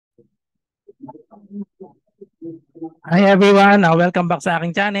Hi everyone, welcome back sa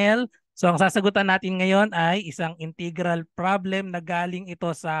aking channel. So ang sasagutan natin ngayon ay isang integral problem na galing ito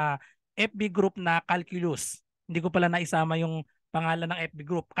sa FB group na Calculus. Hindi ko pala naisama yung pangalan ng FB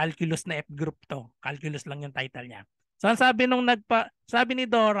group, Calculus na FB group to. Calculus lang yung title niya. So ang sabi sabi ni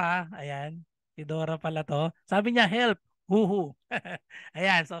Dora, ayan, si Dora pala to. Sabi niya help, huhu.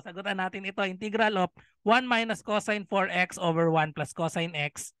 Ayan, so sagutan natin ito, integral of 1 minus cosine 4x over 1 plus cosine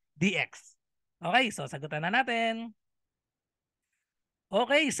x dx. Okay, so sagutan na natin.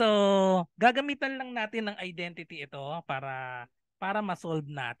 Okay, so gagamitan lang natin ng identity ito para ma-solve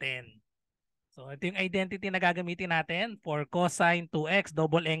natin. So ito yung identity na gagamitin natin for cosine 2x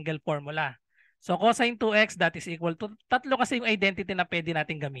double angle formula. So cosine 2x that is equal to, tatlo kasi yung identity na pwede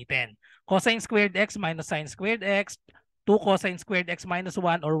natin gamitin. Cosine squared x minus sine squared x, 2 cosine squared x minus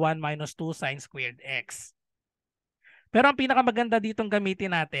 1 or 1 minus 2 sine squared x. Pero ang pinakamaganda ditong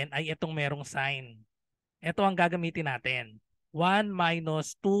gamitin natin ay itong merong sine. Ito ang gagamitin natin. 1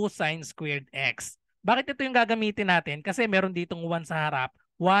 minus 2 sine squared x. Bakit ito yung gagamitin natin? Kasi meron ditong 1 sa harap.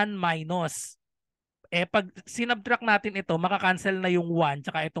 1 minus. Pag sinubtract natin ito, makakancel na yung 1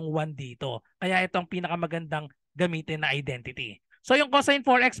 tsaka itong 1 dito. Kaya ito ang pinakamagandang gamitin na identity. So yung cosine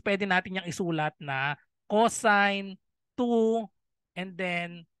 4x, pwede natin yung isulat na cosine 2 and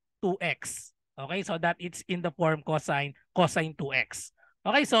then 2x. Okay, so that it's in the form cosine 2x.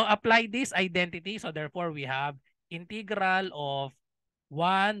 Okay, so apply this identity. So therefore, we have integral of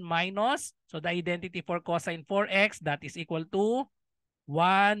 1 minus, so the identity for cosine 4x, that is equal to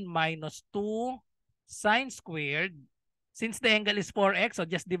 1 minus 2 sine squared. Since the angle is 4x, so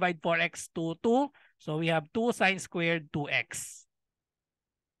just divide 4x to 2. So we have 2 sine squared 2x.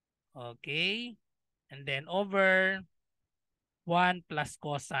 Okay. And then over 1 plus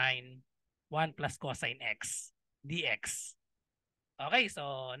cosine x dx. Okay,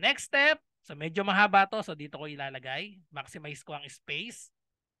 so next step. So medyo mahaba to. So dito ko ilalagay. Maximize ko ang space.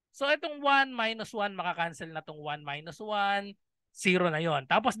 So itong 1 minus 1, makakancel na itong 1 minus 1. 0 na yon.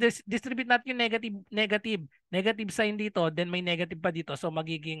 Tapos distribute natin yung negative sign dito. Then may negative pa dito. So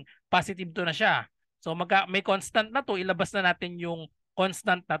magiging positive to na siya. So may constant na to. Ilabas na natin yung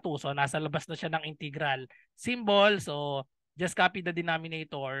constant na to. So nasa labas na siya ng integral symbol. So just copy the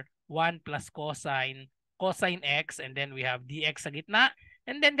denominator. 1 plus cosine x, and then we have dx sa gitna,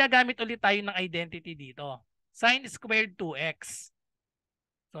 and then gagamit ulit tayo ng identity dito. Sine squared 2x.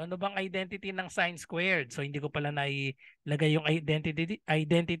 So ano bang identity ng sine squared? So hindi ko pala nailagay yung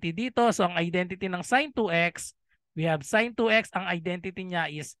identity dito. So ang identity ng sine 2x, we have sine 2x, ang identity niya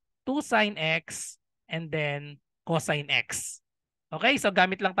is 2 sine x and then cosine x. Okay, so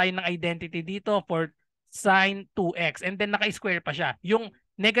gamit lang tayo ng identity dito for sine 2x, and then naka-square pa siya. Yung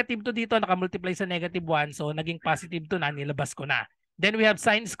negative 2 dito, naka-multiply sa negative 1. So, naging positive 2 na. Nilabas ko na. Then, we have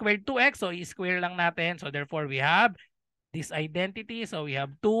sine squared 2x. So, i-square lang natin. So, therefore, we have this identity. So, we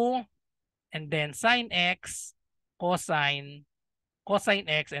have 2. And then, sine x, cosine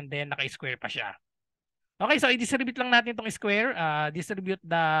x. And then, naka-square pa siya. Okay, so i-distribute lang natin itong square. Distribute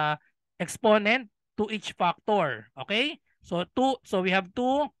the exponent to each factor. Okay? So, 2. So, we have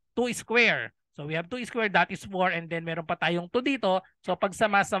 2 square. So we have 2 squared, that is 4, and then meron pa tayong 2 dito. So pag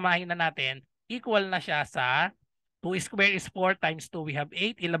sama-samahin na natin, equal na siya sa 2 squared is 4 times 2. We have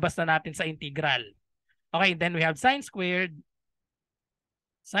 8. Ilabas na natin sa integral. Okay, then we have sine squared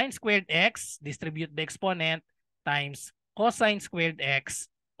x, distribute the exponent, times cosine squared x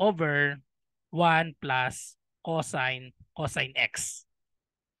over 1 plus cosine x.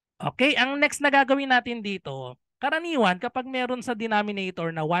 Okay, ang next na gagawin natin dito, karaniwan kapag meron sa denominator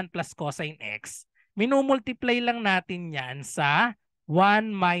na 1 plus cosine x, minumultiply lang natin yan sa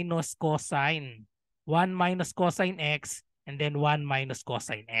 1 minus cosine. 1 minus cosine x and then 1 minus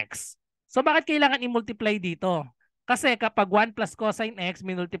cosine x. So bakit kailangan i-multiply dito? Kasi kapag 1 plus cosine x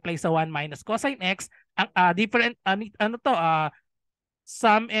minultiply sa 1 minus cosine x, ang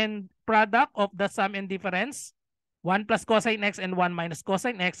sum and product of the sum and difference, 1 plus cosine x and 1 minus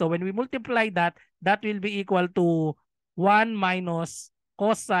cosine x. So when we multiply that, that will be equal to 1 minus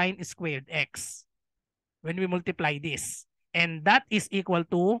cosine squared x. When we multiply this. And that is equal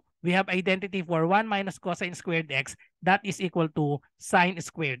to, we have identity for 1 minus cosine squared x, that is equal to sine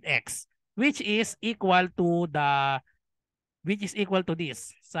squared x, which is equal to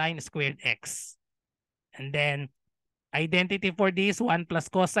this, sine squared x. And then identity for this, 1 plus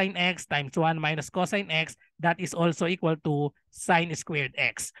cosine x times 1 minus cosine x, that is also equal to sine squared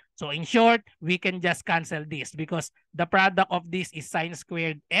x. So in short, we can just cancel this because the product of this is sine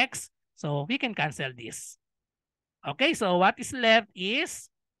squared x. So we can cancel this. Okay, so what is left is,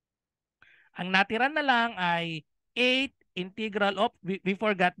 ang natira na lang ay 8 integral of, we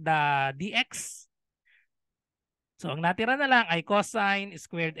forgot the dx. So ang natira na lang ay cosine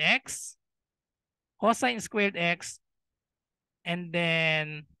squared x, and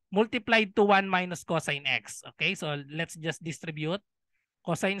then multiplied to 1 minus cosine x. Okay, so let's just distribute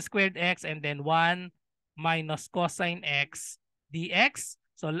cosine squared x and then 1 minus cosine x dx.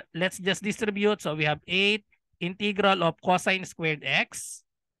 So let's just distribute. So we have 8 integral of cosine squared x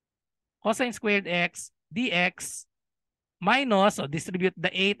dx minus, so distribute the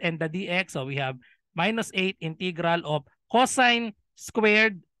 8 and the dx. So we have minus 8 integral of cosine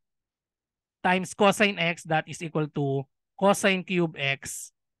squared times cosine x, that is equal to cosine cube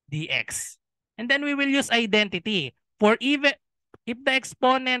x dx. And then we will use identity. For even, if the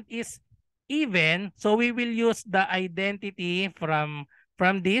exponent is even, so we will use the identity from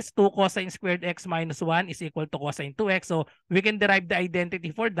this, 2 cosine squared x minus 1 is equal to cosine 2x. So we can derive the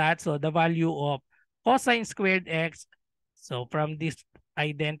identity for that. So the value of cosine squared x, so from this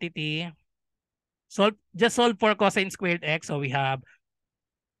identity, just solve for cosine squared x. So we have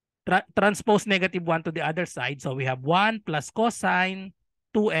transpose negative 1 to the other side. So we have 1 plus cosine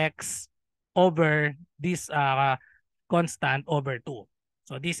 2x over this constant over 2.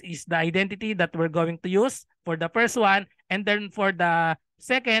 So this is the identity that we're going to use for the first one. And then for the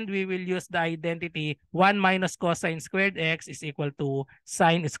second, we will use the identity 1 minus cosine squared x is equal to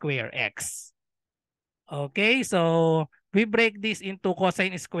sine square x. Okay, so we break this into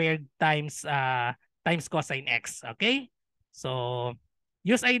cosine squared times cosine x. Okay, so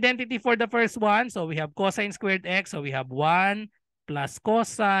use identity for the first one. So we have cosine squared x. So we have 1 plus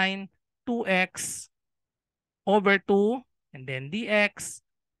cosine 2x over 2 and then dx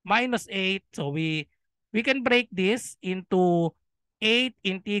minus 8. So we can break this into 8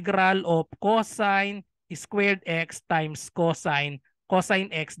 integral of cosine squared x times cosine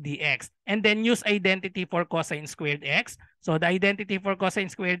x dx. And then use identity for cosine squared x. So the identity for cosine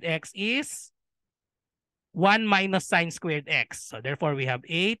squared x is 1 minus sine squared x. So therefore, we have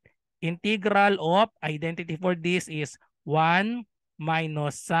 8 integral of, identity for this is 1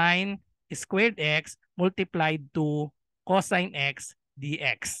 minus sine squared x multiplied to cosine x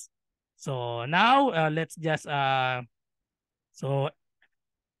dx. So now, let's just, so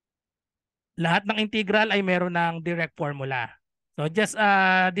lahat ng integral ay meron ng direct formula. So just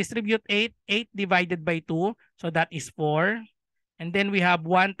distribute 8 divided by 2. So that is 4. And then we have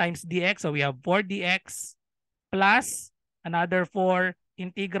 1 times dx. So we have 4 dx plus another 4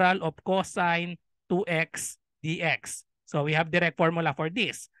 integral of cosine 2x dx. So we have direct formula for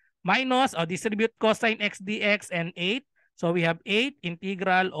this. Minus, distribute cosine x dx and 8. So we have 8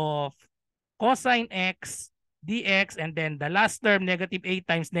 integral of cosine x dx, and then the last term, negative 8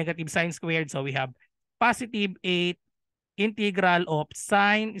 times negative sine squared. So we have positive 8 integral of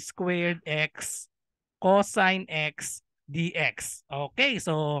sine squared x cosine x dx. Okay,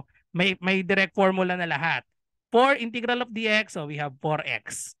 so may direct formula na lahat. 4 integral of dx, so we have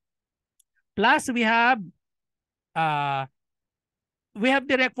 4x. Plus we have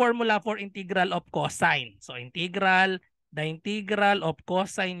direct formula for integral of cosine. So the integral of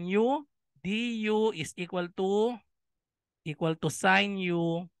cosine u du is equal to sine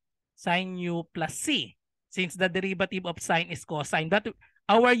u plus c. Since the derivative of sine is cosine, that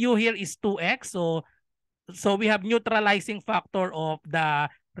our u here is 2x. So we have neutralizing factor of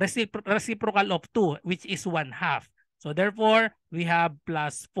the reciprocal of 2, which is 1/2. So therefore, we have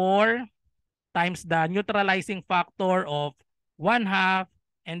plus 4 times the neutralizing factor of 1/2,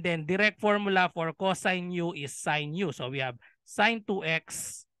 and then direct formula for cosine u is sine u. So we have sine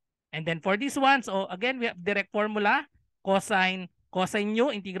 2x. And then for this one, so again, we have direct formula, cosine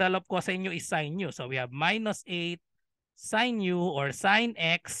u, integral of cosine u is sine u. So we have minus 8 sine u or sine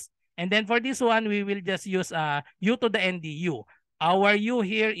x. And then for this one, we will just use u to the n du. Our u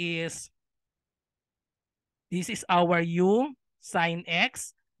here is, this is our u sine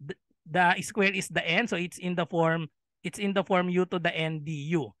x. The square is the n, so it's in the form u to the n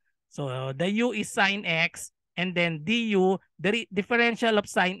du. So the u is sine x, and then du, the differential of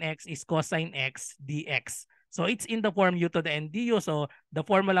sine x is cosine x dx. So it's in the form u to the n du. So the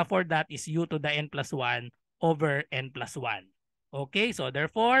formula for that is u to the n plus 1 over n plus 1. Okay, so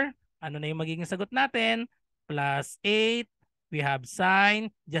therefore, ano na yung magiging sagot natin? Plus 8, we have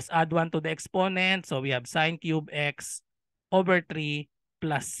sine, just add 1 to the exponent. So we have sine cube x over 3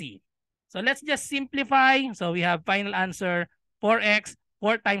 plus c. So let's just simplify. So we have final answer 4x,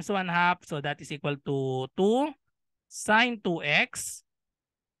 4 times 1/2. So that is equal to 2 sine 2x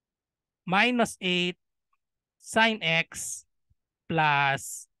minus 8 sine x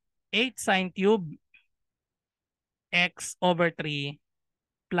plus 8 sine cube x over 3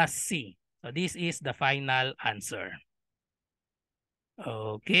 plus c. So this is the final answer.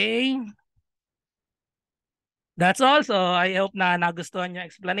 Okay. That's all. So I hope na nagustuhan yung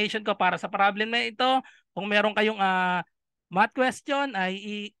explanation ko para sa problem na ito. Kung meron kayong math question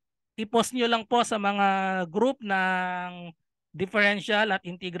ay i-post nyo lang po sa mga group ng differential at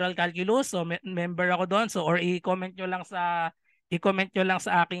integral calculus. So member ako doon. So or i-comment nyo lang sa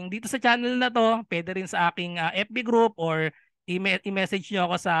aking dito sa channel na to. Pwede rin sa aking FB group or i-message nyo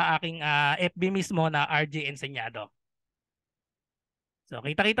ako sa aking FB mismo na RJ Enseñado. So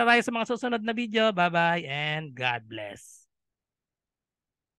kita-kita tayo sa mga susunod na video. Bye-bye and God bless.